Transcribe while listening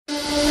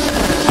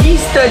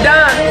Mr.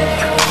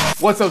 Don.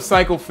 What's up,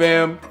 Cycle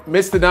fam?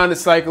 Mr. Don the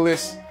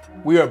Cyclist.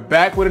 We are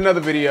back with another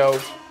video.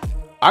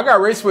 I got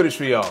race footage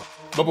for y'all.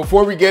 But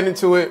before we get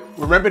into it,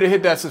 remember to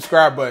hit that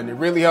subscribe button. It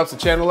really helps the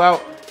channel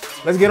out.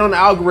 Let's get on the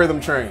algorithm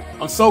train.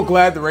 I'm so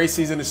glad the race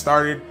season has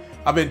started.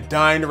 I've been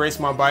dying to race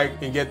my bike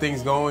and get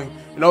things going.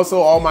 And also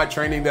all my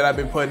training that I've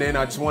been putting in,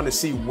 I just wanted to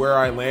see where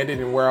I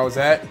landed and where I was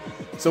at.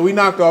 So we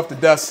knocked off the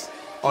dust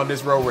on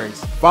this road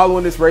race.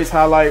 Following this race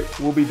highlight,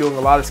 we'll be doing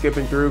a lot of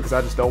skipping through because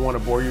I just don't want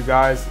to bore you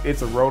guys.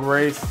 It's a road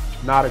race,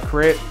 not a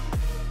crit.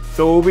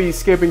 So we'll be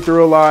skipping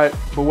through a lot,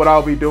 but what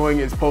I'll be doing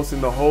is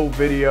posting the whole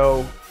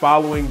video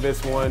following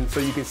this one so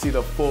you can see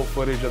the full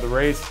footage of the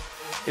race.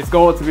 It's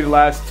going to be the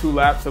last 2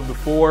 laps of the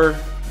 4,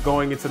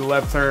 going into the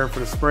left turn for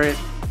the sprint.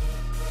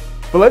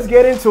 But let's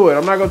get into it.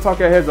 I'm not gonna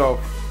talk our heads off.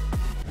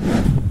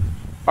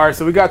 All right,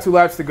 so we got 2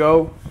 laps to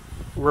go.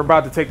 We're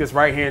about to take this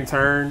right-hand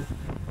turn.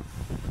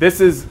 This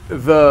is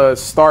the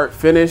start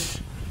finish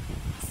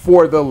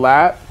for the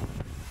lap,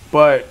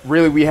 but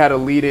really we had a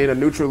lead in, a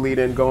neutral lead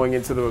in going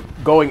into the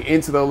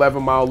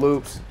 11-mile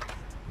loops.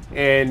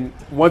 And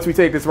once we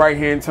take this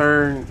right-hand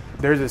turn,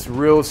 there's this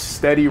real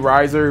steady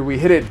riser. We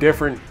hit it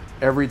different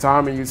every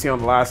time, and you see on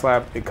the last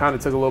lap, it kind of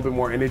took a little bit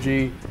more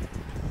energy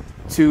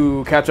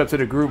to catch up to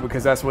the group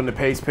because that's when the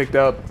pace picked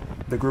up.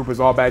 The group was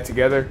all back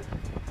together.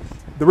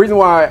 The reason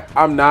why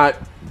I'm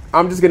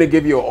just gonna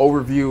give you an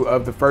overview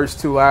of the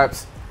first 2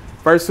 laps.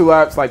 First 2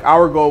 laps, like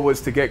our goal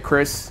was to get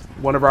Chris,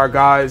 one of our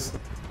guys,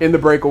 in the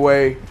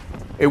breakaway.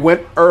 It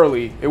went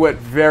early. It went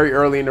very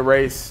early in the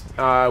race.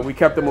 We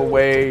kept him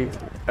away.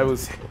 It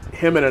was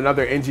him and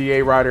another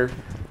NGA rider.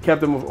 Kept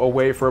them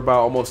away for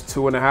about almost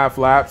 2.5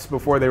 laps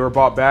before they were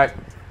brought back.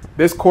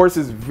 This course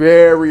is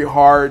very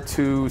hard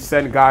to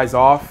send guys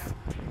off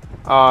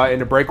in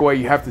the breakaway.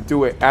 You have to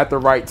do it at the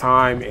right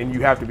time, and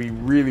you have to be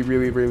really,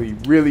 really, really,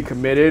 really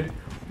committed.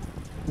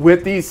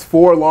 With these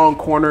 4 long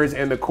corners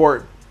and the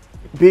court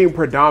being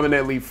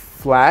predominantly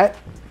flat,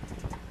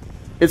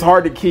 it's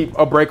hard to keep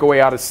a breakaway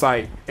out of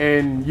sight.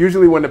 And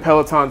usually when the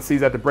peloton sees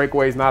that the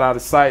breakaway is not out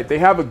of sight, they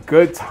have a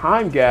good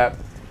time gap.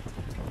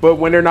 But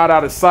when they're not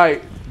out of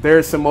sight,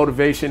 there's some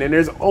motivation, and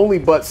there's only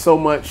but so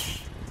much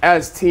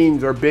as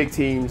teams or big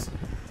teams,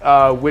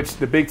 which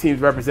the big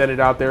teams represented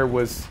out there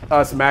was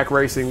us, Mac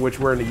Racing, which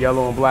we're in the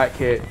yellow and black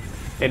kit,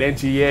 and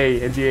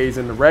NGA's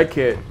in the red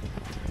kit.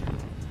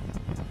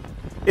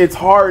 It's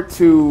hard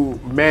to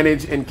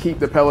manage and keep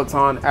the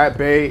peloton at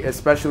bay,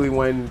 especially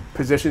when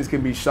positions can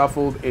be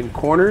shuffled in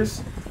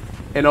corners.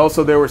 And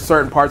also there were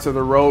certain parts of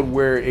the road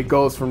where it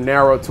goes from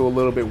narrow to a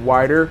little bit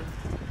wider.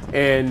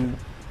 And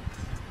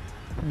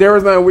there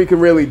was nothing we can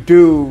really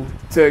do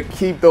to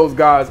keep those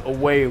guys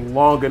away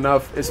long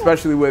enough,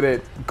 especially with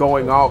it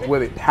going off,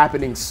 with it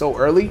happening so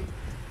early.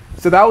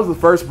 So that was the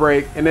first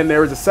break. And then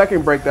there was a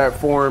second break that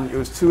formed. It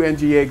was 2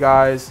 NGA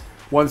guys,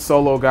 1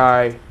 solo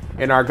guy,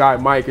 and our guy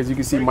Mike. As you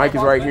can see, Mike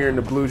is right here in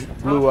the blue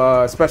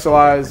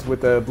Specialized with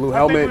the blue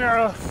helmet.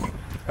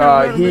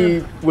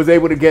 He was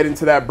able to get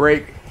into that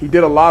break. He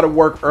did a lot of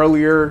work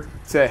earlier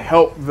to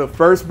help the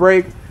first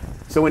break.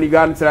 So when he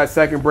got into that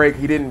second break,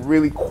 he didn't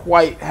really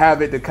quite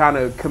have it to kind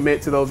of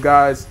commit to those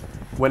guys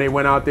when they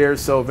went out there.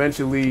 So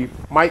eventually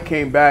Mike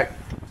came back,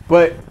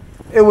 but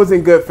it was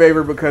in good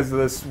favor because of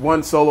this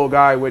 1 solo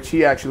guy, which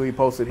he actually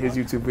posted his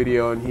YouTube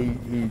video,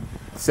 and he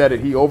said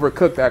it. He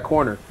overcooked that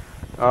corner.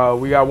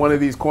 We got one of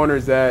these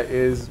corners that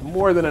is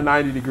more than a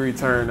 90-degree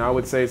turn. I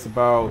would say it's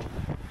about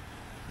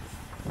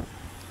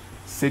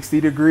 60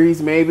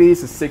 degrees maybe.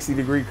 It's a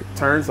 60-degree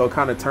turn, so it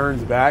kind of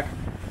turns back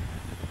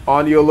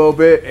on you a little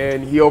bit,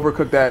 and he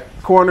overcooked that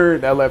corner.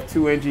 That left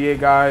 2 NGA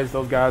guys.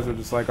 Those guys were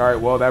just like, all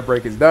right, well, that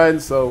break is done.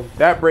 So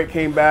that break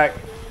came back,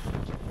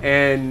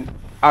 and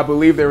I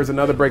believe there was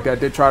another break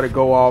that did try to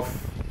go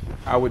off,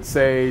 I would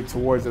say,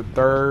 towards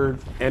the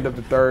end of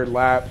the 3rd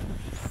lap,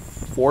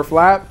 4th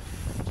lap,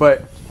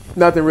 but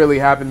nothing really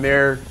happened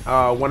there.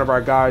 One of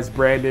our guys,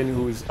 Brandon,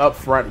 who's up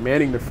front,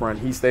 manning the front,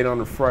 he stayed on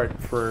the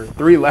front for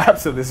 3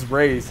 laps of this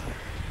race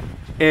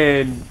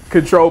and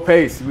control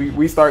pace.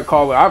 We start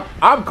calling,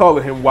 I'm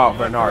calling him Wout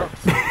Van Aert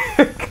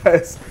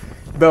because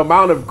the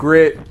amount of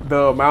grit,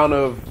 the amount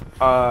of,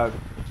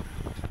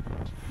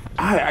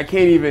 I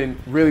can't even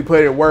really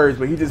put it in words,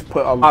 but he just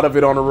put a lot of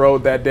it on the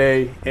road that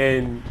day,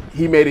 and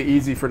he made it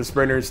easy for the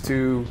sprinters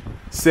to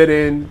sit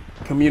in,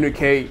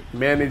 communicate,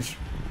 manage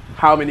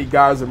how many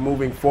guys are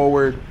moving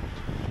forward,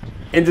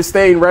 and just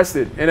staying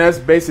rested. And that's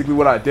basically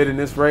what I did in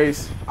this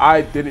race.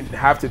 I didn't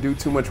have to do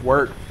too much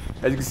work.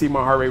 As you can see,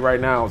 my heart rate right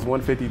now is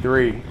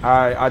 153.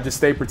 I just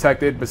stay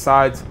protected,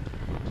 besides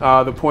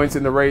the points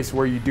in the race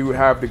where you do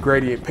have the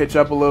gradient pitch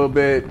up a little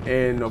bit,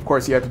 and of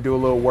course you have to do a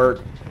little work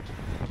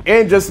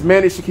and just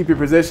manage to keep your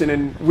position.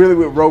 And really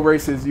with road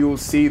races, you will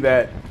see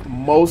that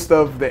most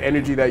of the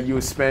energy that you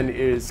will spend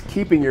is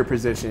keeping your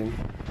position,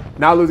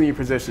 not losing your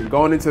position,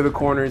 going into the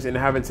corners and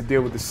having to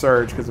deal with the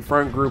surge. Because the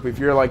front group, if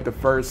you're like the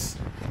first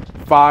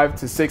 5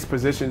 to 6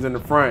 positions in the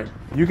front,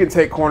 you can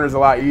take corners a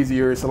lot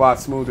easier. It's a lot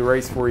smoother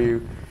race for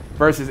you.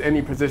 Versus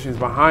any positions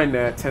behind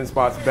that, 10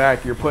 spots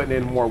back, you're putting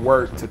in more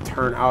work to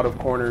turn out of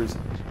corners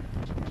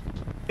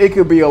it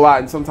could be a lot,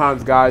 and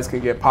sometimes guys can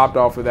get popped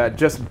off of that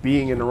just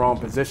being in the wrong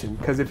position.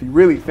 Because if you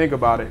really think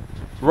about it,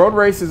 road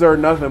races are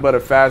nothing but a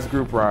fast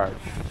group ride.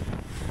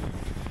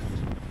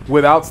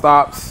 Without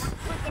stops,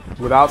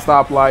 without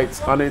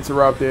stoplights,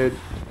 uninterrupted.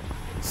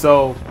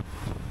 So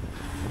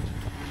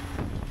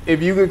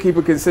if you can keep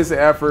a consistent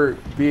effort,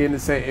 be in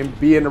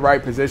the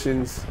right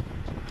positions,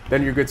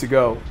 then you're good to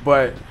go.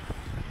 But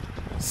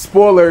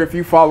spoiler, if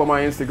you follow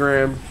my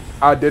Instagram,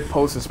 I did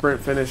post a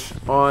sprint finish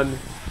on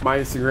my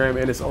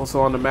Instagram, and it's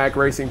also on the Mac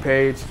Racing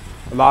page.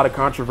 A lot of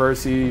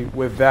controversy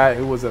with that.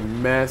 It was a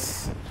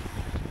mess.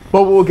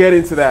 But we'll get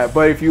into that.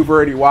 But if you've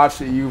already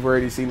watched it, you've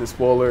already seen the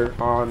spoiler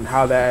on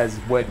how that has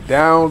went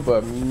down.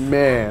 But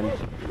man,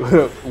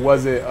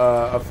 was it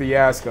a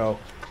fiasco.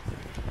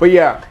 But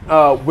yeah,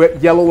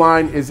 yellow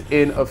line is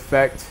in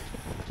effect.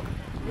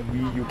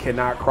 You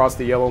cannot cross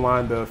the yellow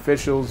line. The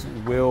officials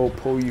will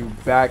pull you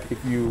back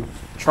if you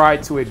try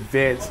to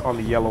advance on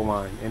the yellow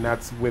line. And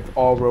that's with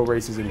all road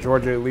races in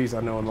Georgia, at least.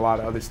 I know in a lot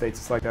of other states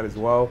it's like that as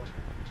well.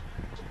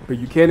 But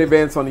you can't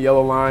advance on the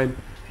yellow line.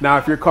 Now,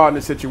 if you're caught in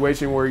a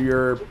situation where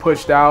you're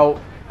pushed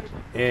out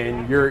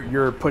and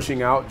you're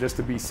pushing out just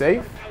to be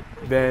safe,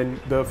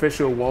 then the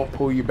official won't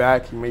pull you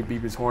back. He may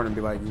beep his horn and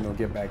be like, you know,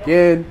 get back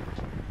in,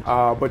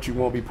 but you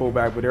won't be pulled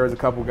back. But there was a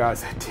couple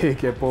guys that did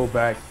get pulled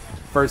back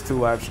first 2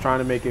 laps trying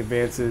to make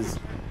advances.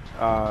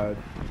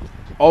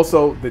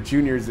 Also, the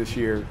juniors this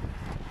year,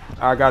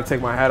 I got to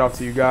take my hat off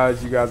to you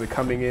guys. You guys are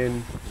coming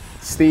in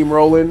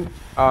steamrolling.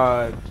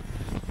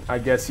 I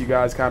guess you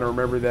guys kind of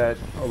remember that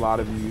a lot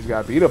of you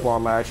got beat up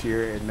on last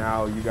year, and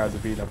now you guys are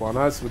beating up on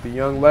us with the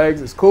young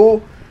legs. It's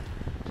cool.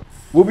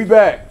 We'll be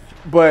back.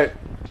 But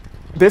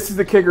this is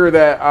the kicker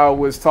that I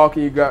was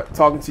talking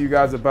to you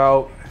guys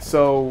about.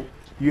 So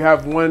you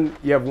have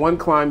one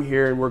climb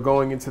here, and we're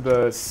going into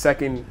the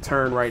second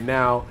turn right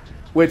now,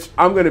 which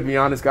I'm going to be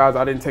honest, guys,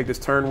 I didn't take this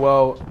turn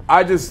well.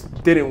 I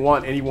just didn't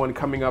want anyone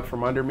coming up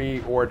from under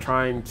me or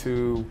trying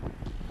to,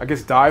 I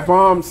guess, dive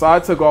bomb. So I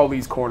took all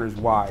these corners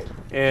wide.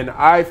 And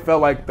I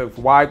felt like the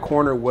wide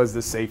corner was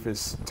the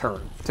safest turn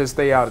to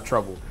stay out of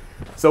trouble.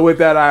 So with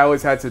that, I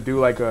always had to do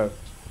like a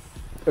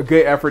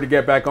good effort to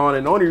get back on.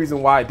 And the only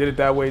reason why I did it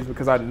that way is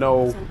because I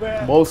know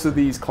most of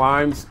these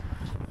climbs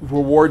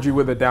reward you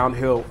with a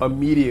downhill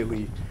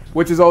immediately,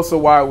 which is also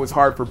why it was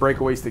hard for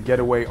breakaways to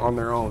get away on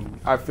their own.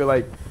 I feel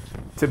like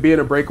to be in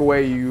a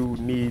breakaway, you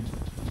need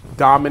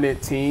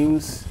dominant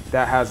teams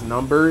that has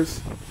numbers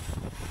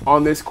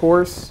on this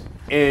course.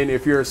 And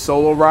if you're a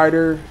solo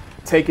rider,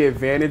 take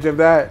advantage of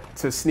that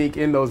to sneak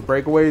in those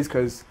breakaways,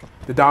 because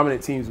the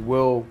dominant teams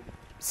will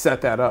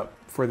set that up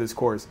for this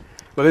course.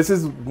 But this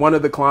is one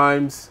of the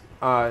climbs.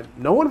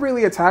 No one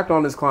really attacked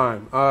on this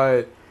climb.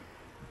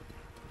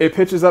 It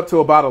pitches up to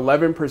about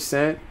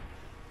 11%.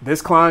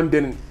 This climb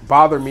didn't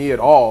bother me at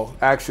all,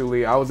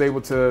 actually. I was able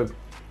to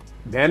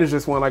manage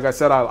this one. Like I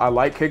said, I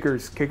like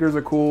kickers. Kickers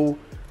are cool.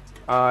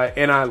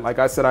 And like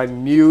I said, I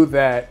knew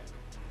that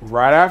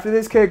right after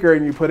this kicker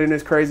and you put in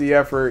this crazy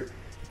effort,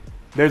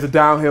 there's a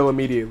downhill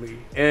immediately.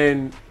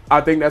 And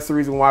I think that's the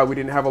reason why we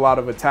didn't have a lot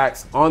of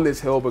attacks on this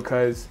hill,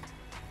 because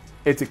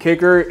it's a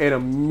kicker and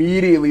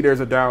immediately there's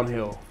a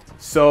downhill.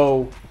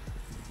 So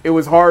it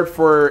was hard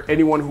for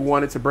anyone who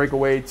wanted to break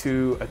away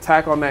to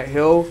attack on that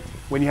hill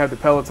when you have the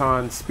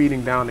peloton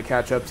speeding down to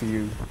catch up to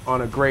you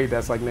on a grade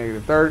that's like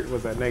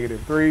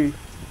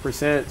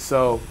 -3%.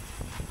 So,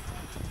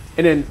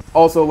 and then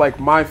also like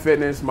my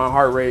fitness, my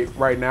heart rate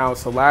right now.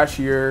 So last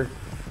year,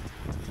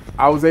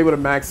 I was able to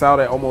max out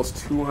at almost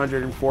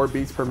 204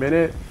 beats per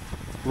minute.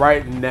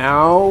 Right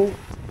now,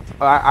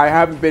 I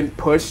haven't been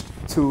pushed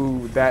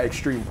to that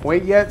extreme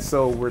point yet,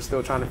 so we're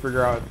still trying to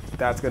figure out if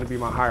that's going to be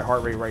my high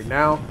heart rate right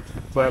now.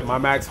 But my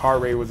max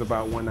heart rate was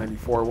about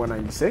 194,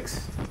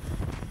 196.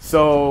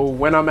 So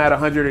when I'm at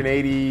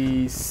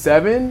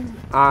 187,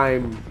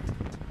 I'm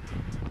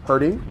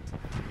hurting.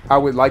 I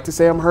would like to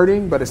say I'm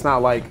hurting, but it's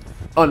not like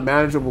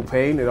unmanageable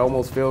pain. It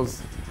almost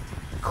feels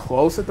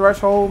close to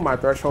threshold. My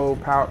threshold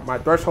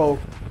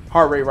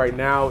heart rate right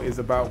now is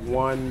about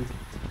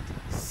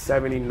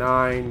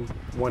 179,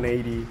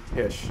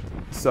 180-ish.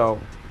 So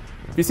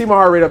if you see my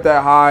heart rate up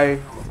that high,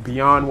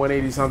 beyond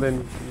 180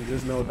 something, you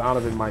just know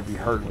Donovan might be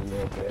hurting a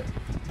little bit.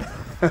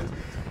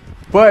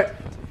 But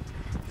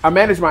I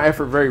managed my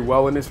effort very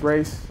well in this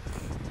race.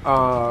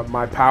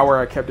 My power,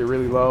 I kept it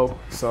really low,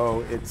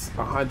 so it's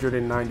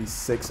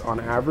 196 on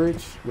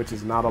average, which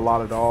is not a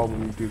lot at all.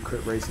 When you do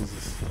crit races,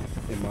 it's,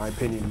 in my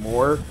opinion,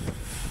 more.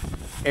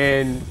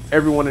 And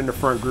everyone in the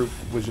front group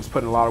was just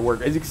putting a lot of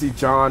work. As you can see,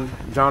 John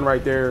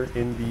right there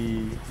in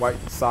the white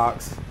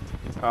socks,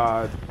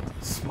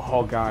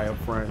 small guy up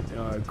front,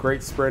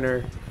 great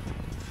sprinter.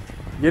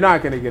 You're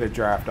not going to get a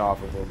draft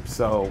off of him,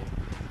 so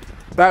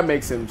that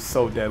makes him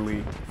so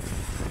deadly.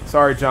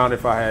 Sorry, John,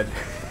 if I had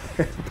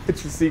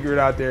put your secret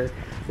out there,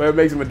 but it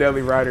makes him a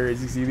deadly rider.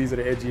 As you see, these are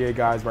the NGA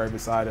guys right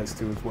beside us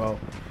too as well.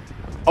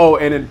 Oh,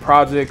 and in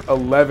Project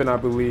 11, I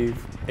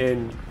believe,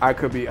 and I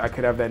could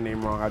have that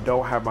name wrong. I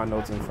don't have my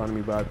notes in front of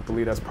me, but I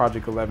believe that's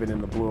Project 11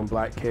 in the blue and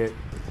black kit.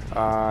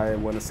 I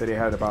want to say they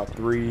had about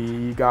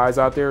 3 guys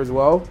out there as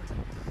well.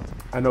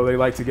 I know they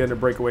like to get in a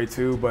breakaway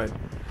too, but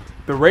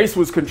the race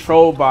was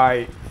controlled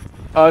by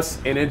us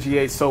and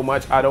NGA so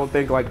much. I don't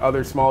think like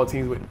other smaller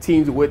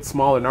teams with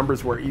smaller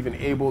numbers were even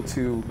able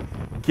to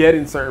get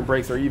in certain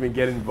breaks or even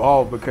get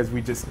involved because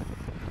we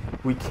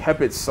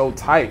kept it so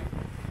tight.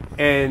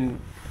 And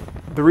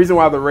the reason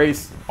why the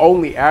race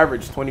only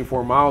averaged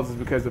 24 miles is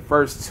because the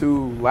first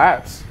 2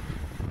 laps,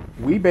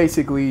 we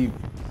basically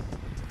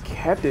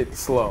kept it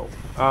slow,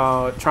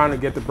 trying to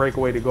get the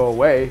breakaway to go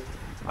away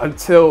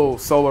until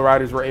solo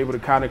riders were able to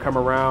kind of come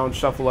around,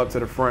 shuffle up to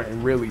the front,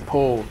 and really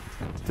pull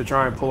to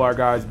try and pull our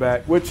guys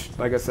back, which,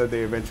 like I said,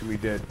 they eventually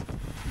did.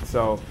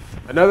 So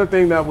another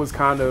thing that was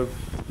kind of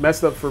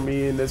messed up for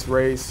me in this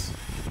race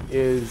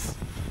is,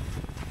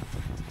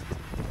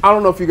 I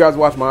don't know if you guys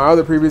watched my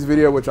other previous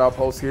video, which I'll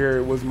post here.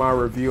 It was my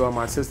review on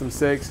my System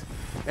 6.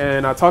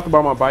 And I talked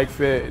about my bike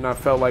fit, and I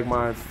felt like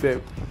my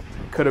fit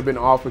could have been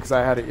off because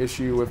I had an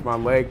issue with my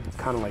leg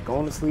kind of like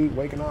going to sleep,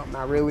 waking up,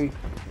 not really.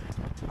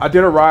 I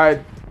did a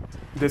ride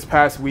this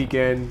past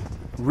weekend,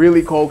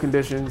 really cold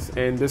conditions,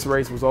 and this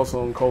race was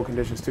also in cold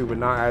conditions too, but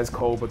not as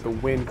cold, but the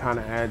wind kind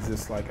of adds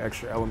this like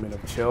extra element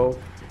of chill.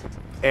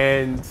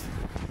 And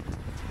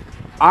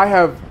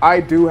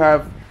I do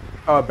have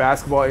a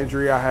basketball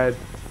injury. I had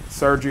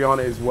surgery on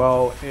it as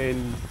well,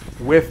 and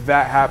with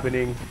that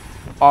happening,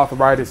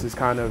 arthritis has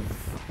kind of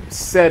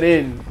set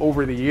in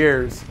over the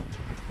years,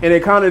 and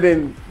it kind of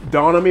didn't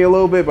dawn on me a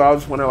little bit, but I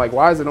was just wondering, like,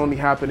 why is it only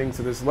happening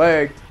to this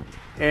leg?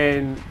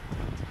 And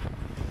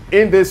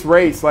in this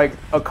race, like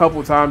a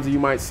couple times you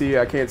might see,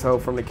 I can't tell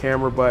from the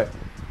camera, but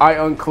I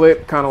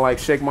unclip, kind of like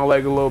shake my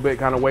leg a little bit,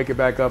 kind of wake it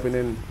back up and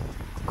then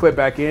clip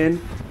back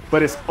in,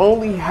 but it's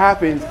only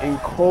happens in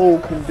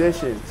cold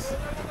conditions.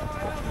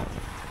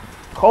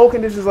 Cold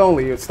conditions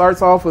only. It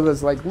starts off with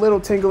this like little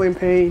tingling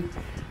pain,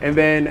 and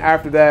then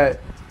after that,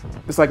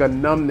 it's like a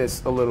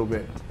numbness a little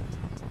bit.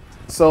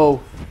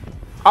 So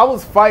I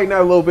was fighting that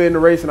a little bit in the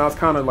race, and I was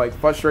kind of like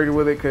frustrated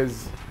with it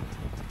because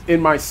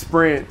in my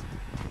sprint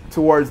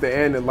towards the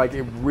end, and like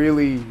it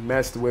really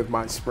messed with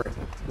my sprint.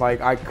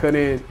 Like I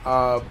couldn't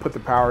put the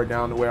power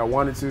down the way I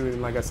wanted to,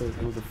 and like I said,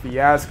 it was a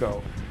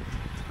fiasco.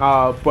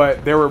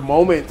 But there were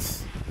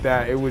moments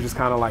that it was just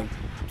kind of like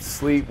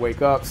sleep,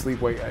 wake up,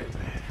 sleep, wake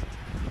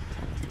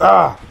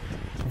up.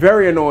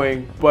 Very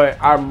annoying, but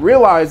I'm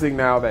realizing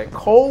now that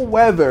cold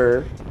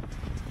weather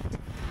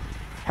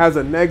has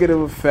a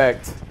negative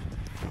effect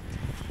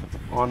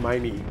on my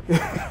knee.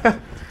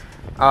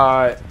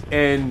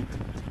 And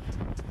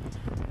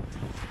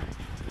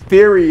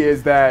theory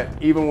is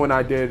that even when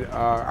I did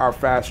our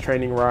fast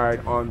training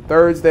ride on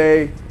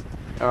Thursday,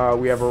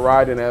 we have a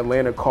ride in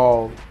Atlanta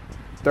called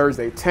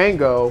Thursday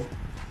Tango,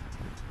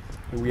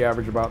 and we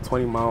averaged about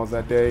 20 miles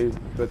that day.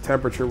 The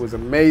temperature was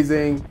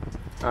amazing.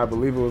 I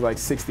believe it was like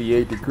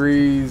 68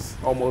 degrees,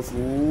 almost,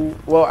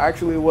 well,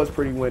 actually it was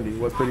pretty windy. It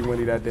was pretty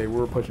windy that day. We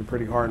were pushing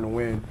pretty hard in the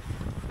wind.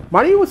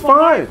 My knee was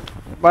fine.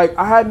 Like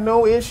I had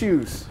no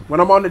issues. When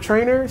I'm on the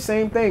trainer,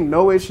 same thing,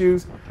 no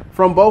issues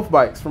from both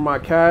bikes, from my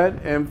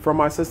CAD and from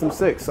my System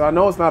 6. So I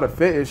know it's not a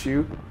fit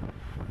issue.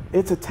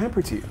 It's a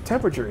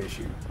temperature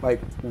issue.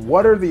 Like,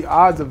 what are the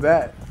odds of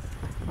that?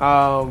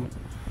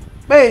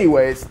 But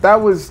anyways,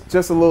 that was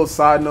just a little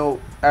side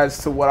note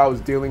as to what I was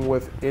dealing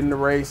with in the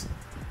race.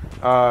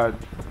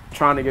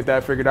 Trying to get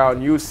that figured out,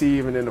 and you'll see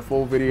even in the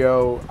full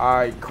video,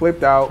 I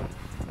clipped out,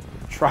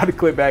 tried to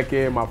clip back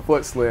in, my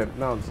foot slipped,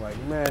 and I was like,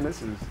 man,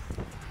 this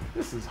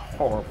is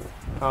horrible.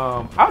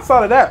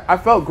 Outside of that, I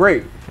felt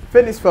great.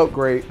 Fitness felt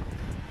great.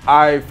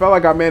 I felt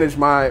like I managed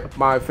my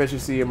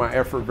efficiency and my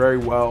effort very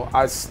well.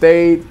 I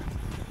stayed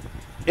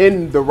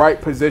in the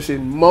right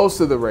position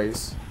most of the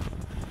race,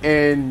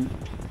 and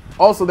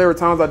also there were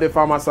times I did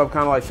find myself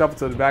kind of like shuffle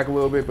to the back a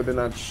little bit, but then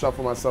I'd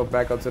shuffle myself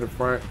back up to the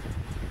front.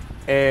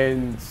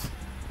 And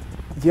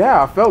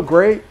yeah, I felt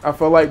great. I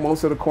felt like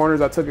most of the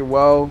corners I took it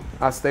well.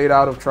 I stayed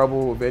out of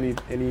trouble with any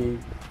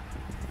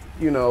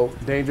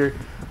danger.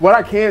 What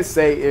I can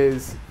say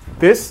is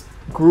this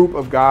group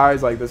of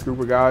guys,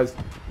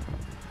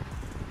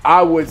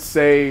 I would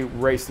say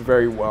raced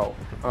very well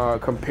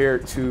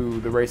compared to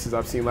the races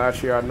I've seen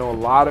last year. I know a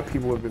lot of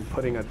people have been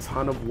putting a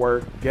ton of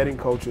work, getting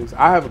coaches.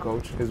 I have a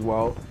coach as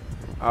well,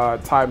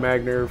 Ty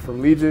Magner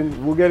from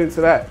Legion. We'll get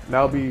into that.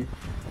 That'll be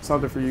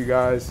something for you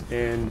guys,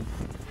 and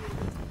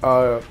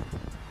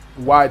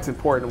why it's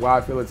important, why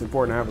I feel it's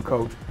important to have a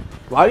coach.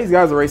 A lot of these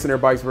guys are racing their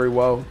bikes very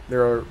well.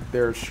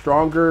 They're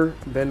stronger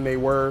than they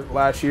were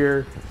last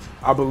year.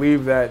 I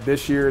believe that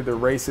this year the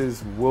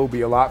races will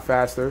be a lot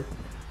faster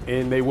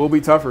and they will be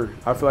tougher.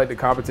 I feel like the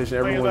competition,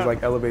 everyone's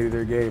like elevated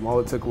their game. All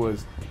it took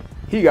was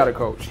he got a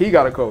coach, he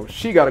got a coach,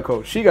 she got a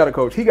coach, she got a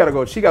coach, he got a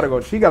coach, she got a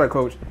coach, she got a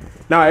coach.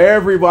 Now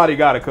everybody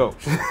got a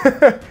coach.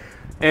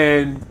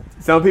 And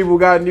some people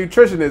got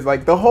nutritionists,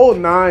 like the whole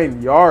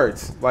 9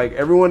 yards. Like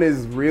everyone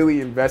is really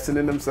investing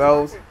in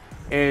themselves,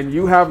 and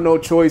you have no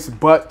choice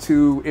but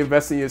to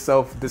invest in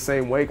yourself the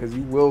same way because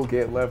you will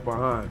get left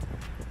behind.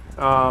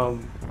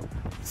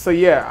 So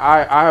yeah,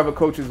 I have a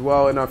coach as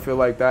well, and I feel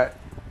like that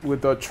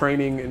with the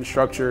training and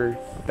structure,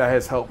 that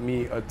has helped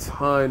me a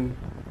ton.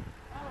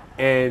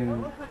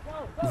 And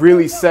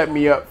really set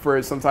me up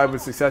for some type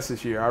of success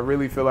this year. I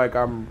really feel like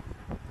I'm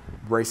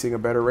racing a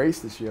better race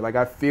this year. Like,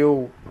 I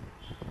feel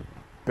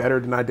better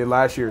than I did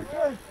last year.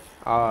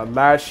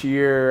 Last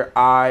year,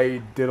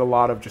 I did a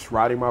lot of just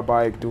riding my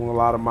bike, doing a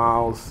lot of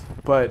miles,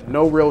 but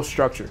no real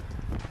structure.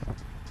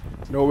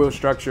 No real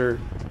structure,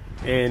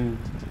 and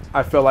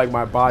I felt like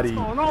my body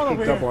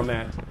picked up on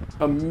that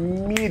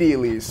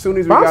immediately. As soon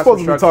as we got some structure, I'm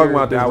supposed to be talking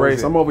about this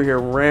race. I'm over here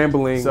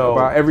rambling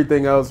about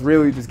everything else,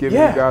 really just giving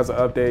you guys an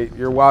update.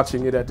 You're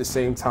watching it at the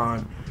same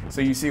time,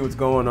 so you see what's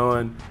going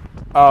on.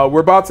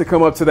 We're about to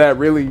come up to that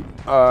really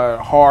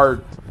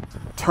hard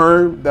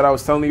turn that I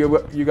was telling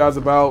you guys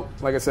about.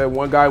 Like I said,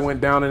 one guy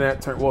went down in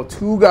that turn. Well,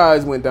 two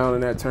guys went down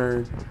in that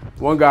turn.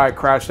 One guy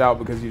crashed out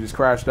because he just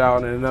crashed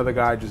out, and another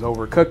guy just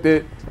overcooked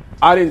it.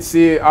 I didn't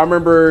see it. I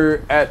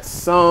remember at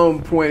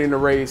some point in the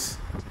race,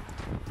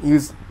 he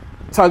was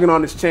tugging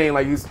on his chain,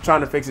 like he was trying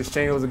to fix his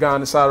chain. It was a guy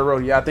on the side of the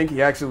road. Yeah, I think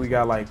he actually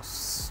got like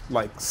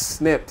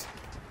snipped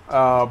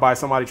by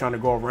somebody trying to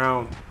go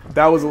around.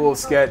 That was a little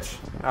sketch.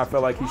 I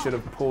felt like he should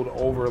have pulled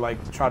over,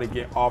 like try to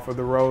get off of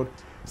the road,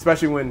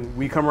 especially when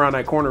we come around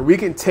that corner. We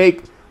can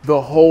take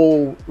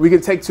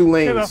two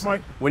lanes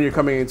when you're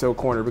coming into a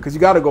corner because you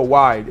got to go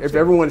wide. If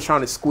everyone's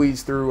trying to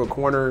squeeze through a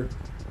corner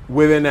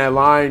within that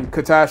line,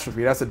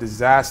 catastrophe. That's a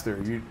disaster.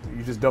 You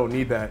just don't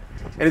need that.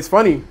 And it's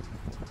funny,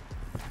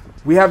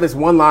 we have this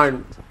one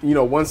line,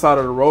 one side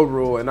of the road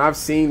rule, and I've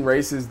seen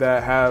races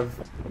that have,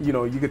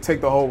 you could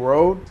take the whole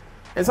road,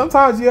 and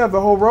sometimes you have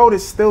the whole road,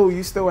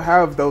 you still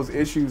have those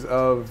issues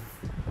of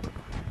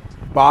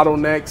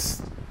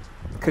bottlenecks,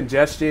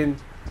 congestion.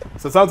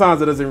 So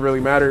sometimes it doesn't really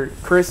matter.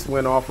 Chris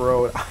went off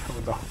road.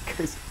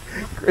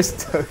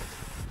 Chris took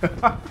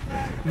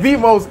the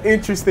most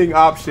interesting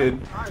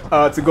option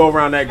to go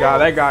around that guy.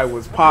 That guy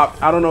was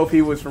popped. I don't know if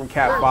he was from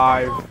Cat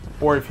 5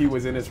 or if he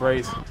was in this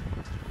race.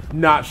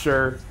 Not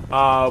sure.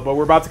 But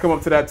we're about to come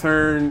up to that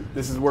turn.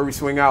 This is where we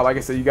swing out. Like I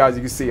said, you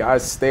can see I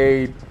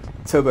stayed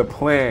to the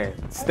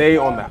plan. Stay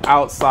on the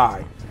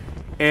outside.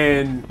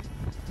 And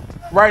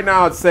right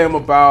now I'd say I'm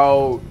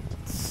about...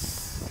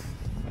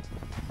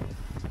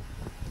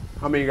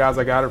 How many guys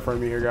I got in front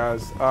of me here,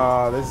 guys?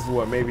 This is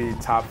what, maybe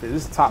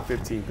this is top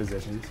 15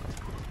 positions.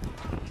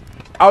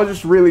 I was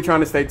just really trying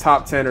to stay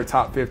top 10 or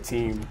top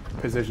 15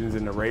 positions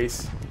in the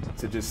race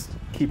to just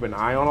keep an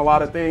eye on a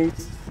lot of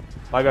things.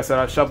 Like I said,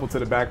 I shuffled to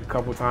the back a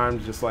couple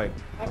times, just like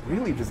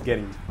really just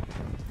getting,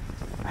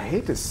 I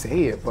hate to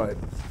say it, but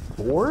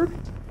bored.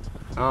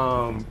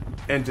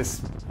 And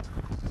just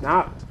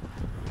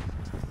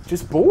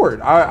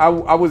bored. I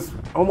was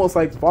almost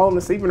like falling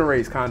asleep in the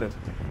race, kind of.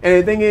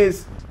 And the thing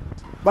is,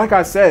 like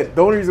I said,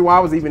 the only reason why I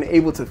was even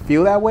able to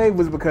feel that way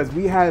was because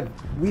we had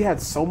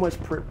so much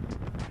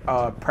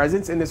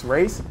presence in this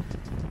race.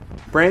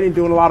 Brandon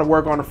doing a lot of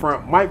work on the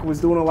front. Mike was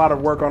doing a lot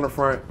of work on the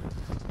front.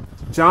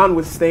 John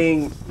was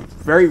staying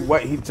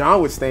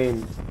John was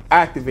staying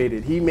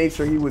activated. He made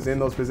sure he was in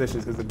those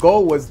positions because the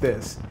goal was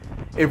this.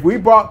 If we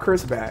brought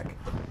Chris back,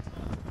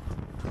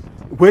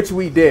 which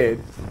we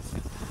did,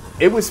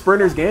 it was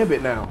sprinter's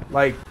gambit now.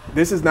 Like,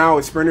 this is now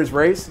a sprinter's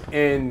race,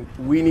 and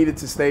we needed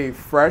to stay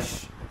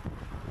fresh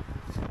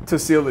to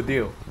seal the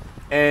deal.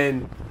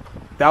 And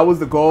that was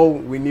the goal.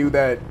 We knew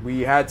that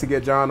we had to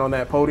get John on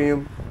that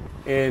podium,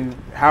 and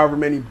however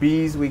many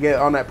B's we get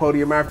on that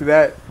podium after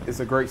that, it's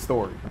a great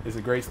story. It's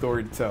a great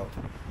story to tell.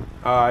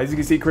 As you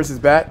can see, Chris is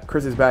back.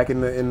 Chris is back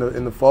in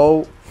the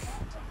fold.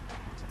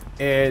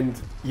 And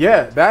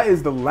yeah, that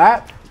is the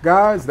lap,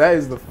 guys. That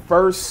is the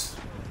first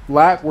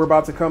lap. We're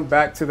about to come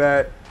back to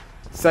that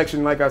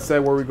section, like I said,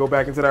 where we go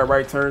back into that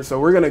right turn. So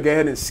we're gonna go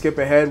ahead and skip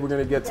ahead. We're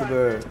gonna get to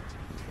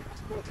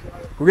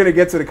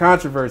the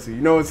controversy.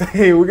 You know what I'm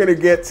saying? We're gonna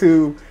get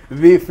to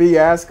the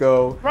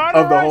fiasco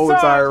of the whole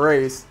entire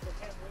race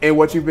and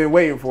what you've been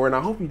waiting for. And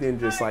I hope you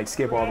didn't just like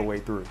skip all the way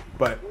through.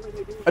 But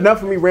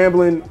enough of me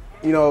rambling.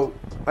 You know,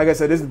 like I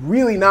said, there's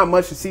really not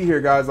much to see here,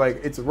 guys.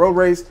 Like, it's a road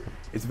race.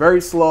 It's very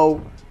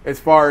slow as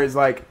far as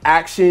like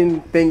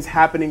action, things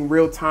happening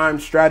real time,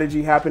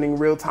 strategy happening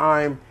real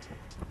time,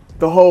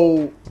 the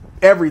whole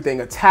everything,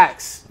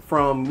 attacks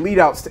from lead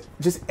outs to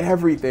just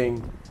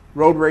everything.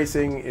 Road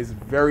racing is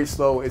very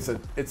slow. It's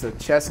a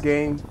chess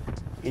game,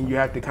 and you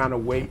have to kind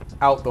of wait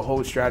out the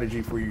whole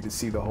strategy for you to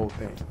see the whole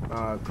thing.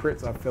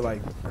 Crits, I feel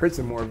like crits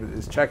are more of it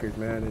is checkers,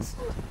 man. It's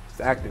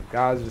active.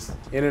 Guys just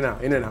in and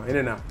out, in and out, in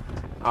and out.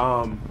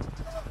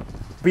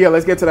 But yeah,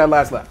 let's get to that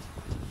last lap.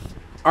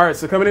 All right,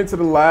 so coming into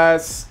the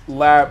last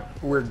lap,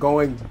 we're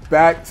going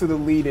back to the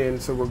lead-in,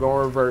 so we're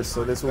going reverse.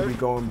 So this will be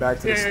going back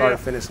to the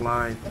start-finish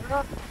line.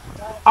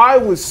 I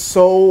was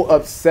so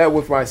upset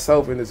with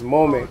myself in this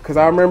moment because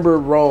I remember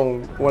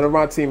Rome, one of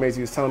my teammates,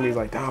 he was telling me, he's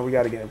like, "Nah, we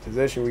got to get in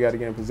position. We got to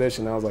get in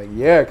position." And I was like,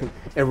 "Yeah,"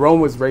 and Rome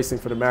was racing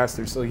for the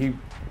Masters, so he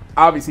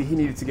obviously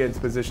needed to get into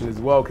position as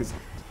well because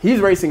he's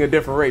racing a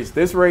different race.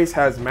 This race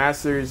has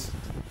Masters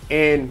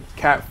and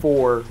Cat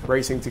 4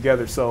 racing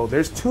together, so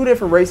there's two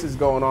different races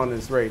going on in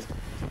this race.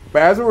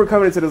 But as we were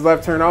coming into this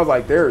left turn, I was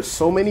like, there are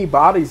so many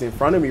bodies in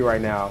front of me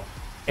right now,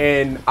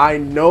 and I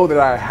know that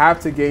I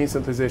have to gain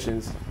some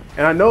positions.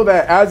 And I know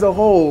that as a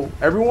whole,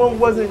 everyone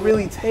wasn't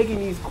really taking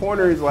these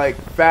corners like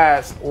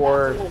fast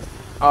or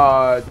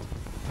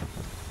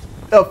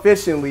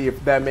efficiently,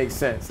 if that makes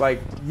sense.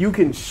 Like, you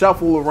can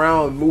shuffle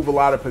around, move a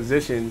lot of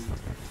positions,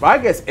 but I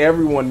guess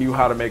everyone knew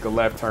how to make a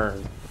left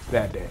turn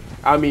that day.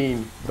 I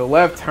mean, the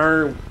left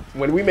turn,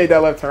 when we made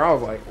that left turn, I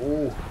was like,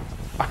 oh,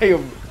 I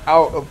am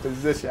out of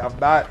position. I'm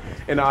not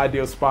in the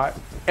ideal spot.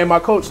 And my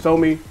coach told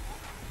me,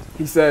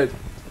 he said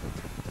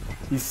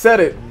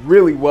it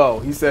really well.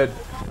 He said,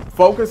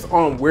 focus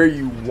on where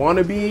you want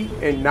to be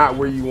and not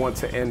where you want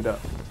to end up.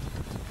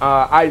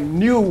 I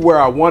knew where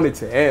I wanted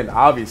to end,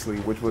 obviously,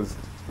 which was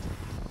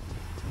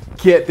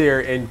get there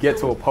and get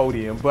to a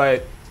podium,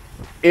 but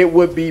it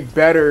would be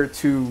better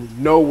to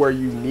know where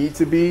you need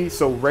to be.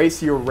 So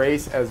race your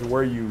race as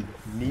where you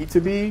need to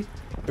be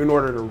in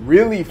order to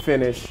really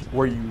finish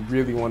where you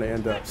really want to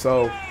end up.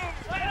 So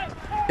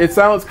it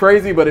sounds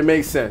crazy, but it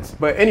makes sense.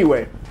 But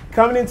anyway,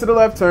 coming into the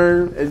left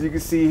turn, as you can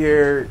see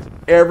here,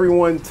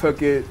 everyone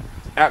took it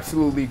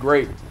absolutely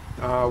great.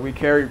 We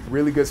carried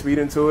really good speed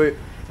into it.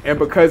 And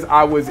because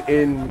I was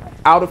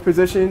out of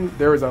position,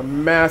 there was a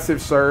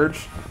massive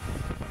surge.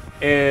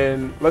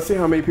 And let's see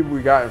how many people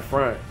we got in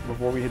front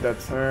before we hit that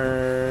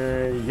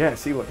turn. Yeah,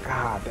 see, look,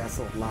 God, that's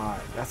a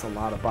lot. That's a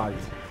lot of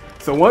bodies.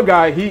 So one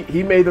guy,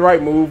 he made the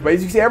right move. But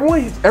as you see,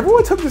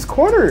 everyone took this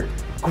corner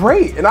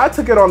great. And I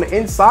took it on the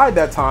inside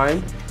that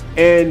time.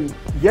 And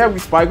yeah, we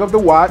spike up the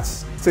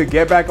watts to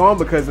get back on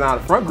because now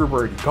the front group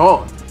already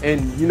gone.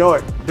 And you know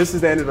what? This is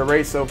the end of the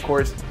race. So, of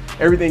course,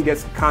 everything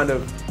gets kind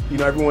of, you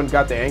know, everyone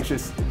got the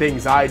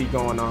anxiety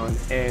going on.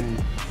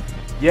 And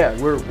yeah,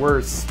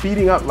 we're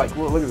speeding up, like,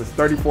 well, look at this,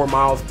 34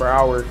 miles per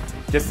hour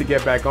just to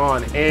get back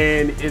on,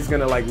 and it's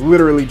gonna like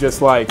literally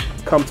just like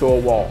come to a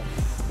wall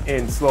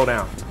and slow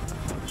down.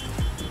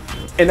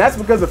 And that's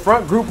because the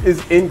front group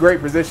is in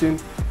great position.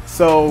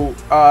 So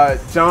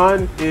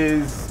John's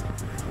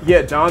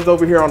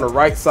over here on the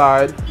right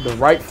side, the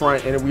right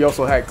front, and then we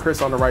also had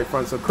Chris on the right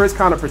front. So Chris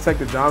kind of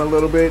protected John a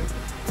little bit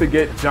to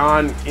get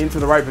John into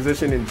the right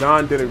position, and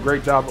John did a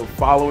great job of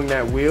following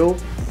that wheel.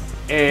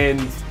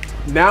 And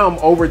now I'm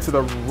over to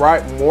the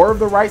right, more of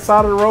the right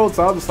side of the road.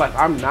 So I'm just like,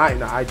 I'm not in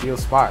the ideal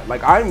spot.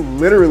 Like, I'm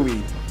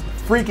literally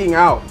freaking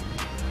out.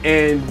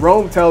 And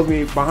Rome tells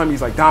me behind me,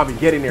 he's like, Dobby,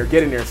 get in there,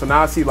 get in there. So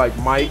now I see like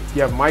Mike,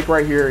 you have Mike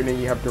right here, and then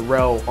you have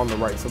Darrell on the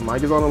right. So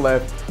Mike is on the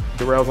left,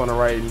 Darrell's on the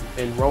right.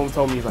 And Rome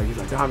told me, he's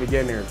like, Dobby,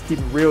 get in there, keep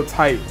it real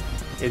tight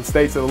and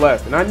stay to the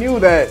left. And I knew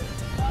that,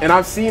 and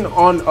I've seen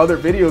on other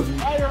videos,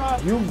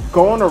 you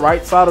go on the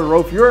right side of the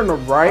road. If you're in the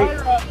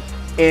right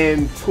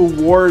and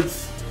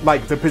towards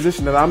like the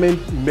position that I'm in,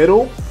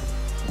 middle,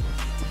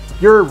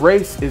 your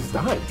race is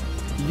done.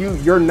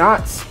 You're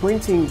not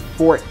sprinting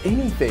for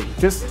anything.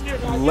 Just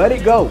let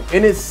it go.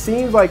 And it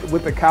seems like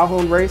with the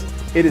Calhoun race,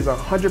 it is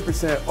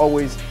 100%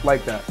 always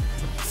like that.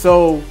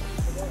 So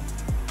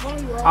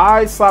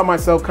I saw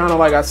myself kind of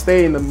like I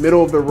stay in the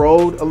middle of the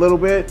road a little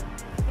bit,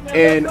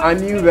 and I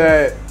knew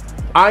that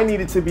I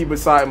needed to be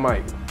beside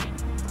Mike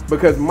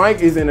because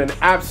Mike is in an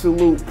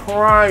absolute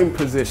prime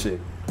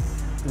position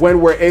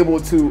when we're able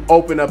to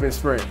open up and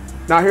sprint.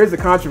 Now here's the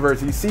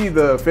controversy. You see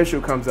the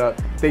official comes up.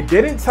 They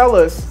didn't tell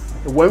us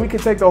when we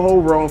could take the whole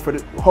road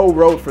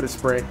for the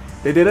sprint.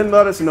 They didn't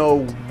let us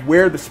know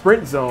where the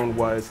sprint zone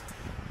was.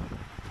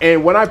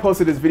 And when I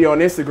posted this video on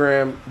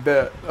Instagram,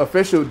 the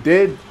official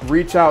did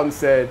reach out and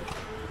said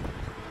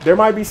there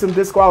might be some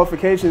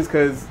disqualifications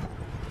because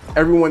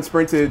everyone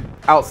sprinted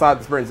outside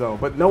the sprint zone,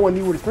 but no one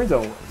knew where the sprint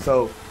zone was.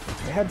 So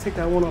they had to take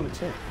that one on the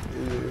chin.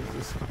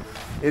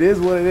 It is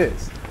what it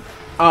is.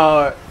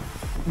 But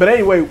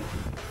anyway,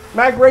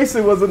 Mac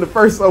Racing wasn't the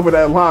first over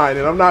that line,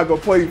 and I'm not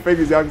gonna play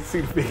fingers, y'all can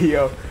see the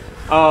video.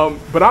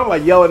 But I'm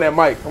like yelling at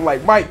Mike. I'm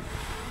like, Mike,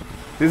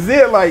 this is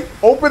it. Like,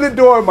 open the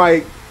door,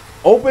 Mike.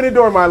 Open the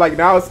door, Mike. Like,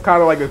 now it's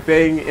kind of like a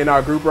thing in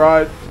our group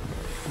ride.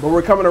 But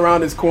we're coming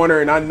around this corner,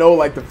 and I know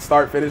like the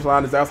start-finish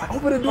line is there. I was like,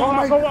 open the door,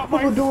 Mike.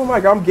 Open the door,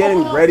 Mike. I'm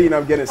getting ready and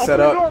I'm getting set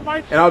up.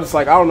 And I was just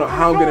like, I don't know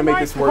how I'm gonna make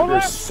this work.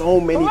 There's so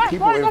many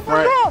people in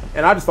front.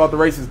 And I just thought the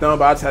race is done,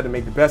 but I just had to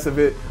make the best of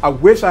it. I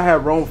wish I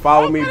had Rome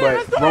follow me,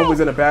 but Rome was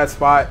in a bad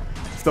spot.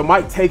 So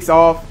Mike takes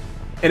off.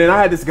 And then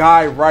I had this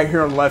guy right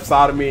here on the left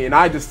side of me, and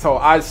I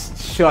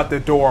shut the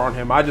door on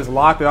him. I just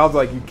locked it. I was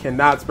like, you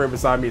cannot sprint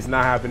beside me. It's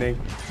not happening.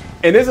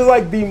 And this is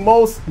like the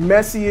most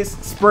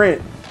messiest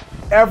sprint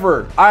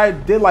ever. I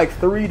did like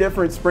 3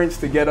 different sprints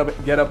to get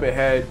up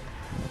ahead,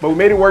 but we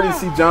made it work. You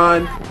see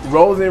John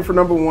rolls in for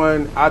number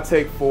 1. I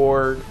take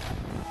 4.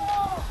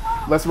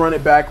 Let's run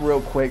it back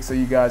real quick so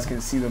you guys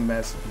can see the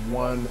mess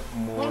one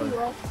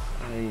more.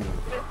 I mean,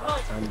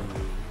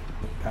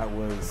 that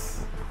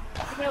was...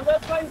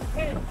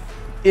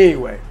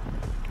 Anyway,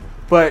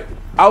 but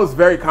I was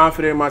very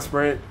confident in my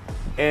sprint,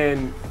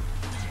 and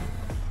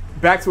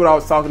back to what I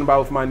was talking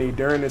about with my knee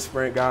during this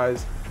sprint,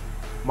 guys,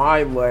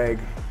 my leg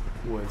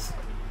was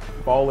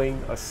falling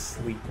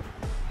asleep.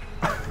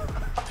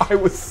 I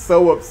was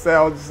so upset.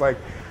 I was just like,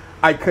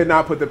 I could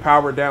not put the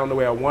power down the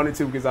way I wanted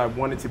to because I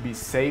wanted to be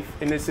safe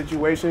in this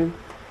situation.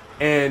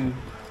 And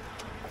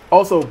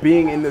also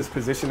being in this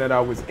position that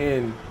I was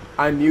in,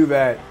 I knew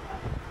that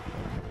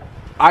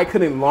I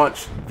couldn't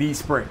launch the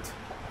sprint.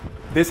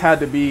 This had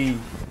to be,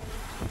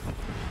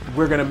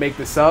 we're gonna make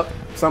this up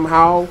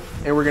somehow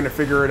and we're gonna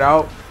figure it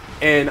out.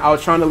 And I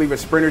was trying to leave a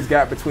sprinter's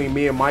gap between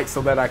me and Mike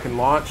so that I can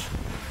launch.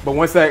 But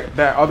once that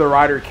other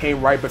rider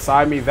came right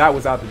beside me, that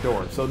was out the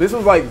door. So this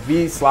was like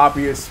the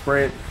sloppiest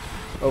sprint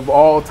of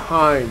all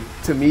time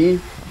to me.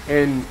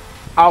 And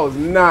I was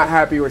not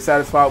happy or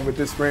satisfied with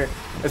this sprint,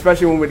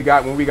 especially when we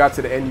got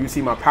to the end. You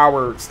see my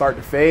power start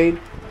to fade.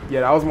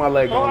 Yeah, that was my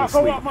leg going to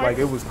sleep. Like,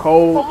 it was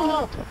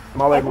cold.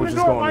 My leg was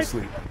just going to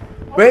sleep.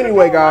 But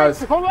anyway,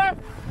 guys,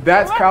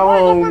 that's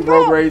Calhoun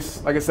road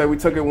race. Like I said, we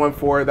took it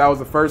 1-4. That was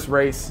the first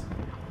race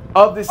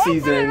of the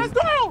season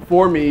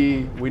for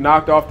me. We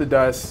knocked off the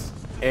dust,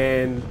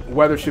 and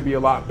weather should be a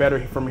lot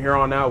better from here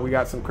on out. We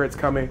got some crits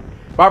coming.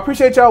 But I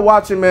appreciate y'all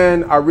watching,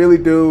 man. I really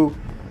do.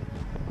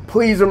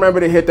 Please remember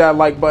to hit that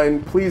like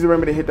button. Please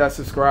remember to hit that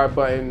subscribe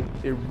button.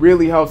 It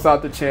really helps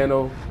out the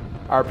channel.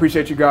 I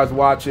appreciate you guys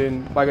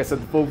watching. Like I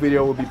said, the full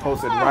video will be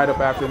posted right up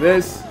after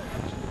this.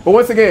 But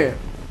once again,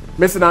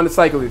 Mr. Don the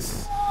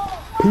Cyclist.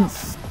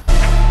 Peace.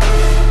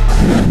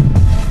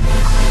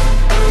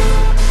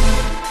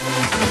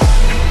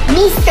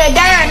 Mr.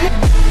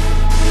 Don.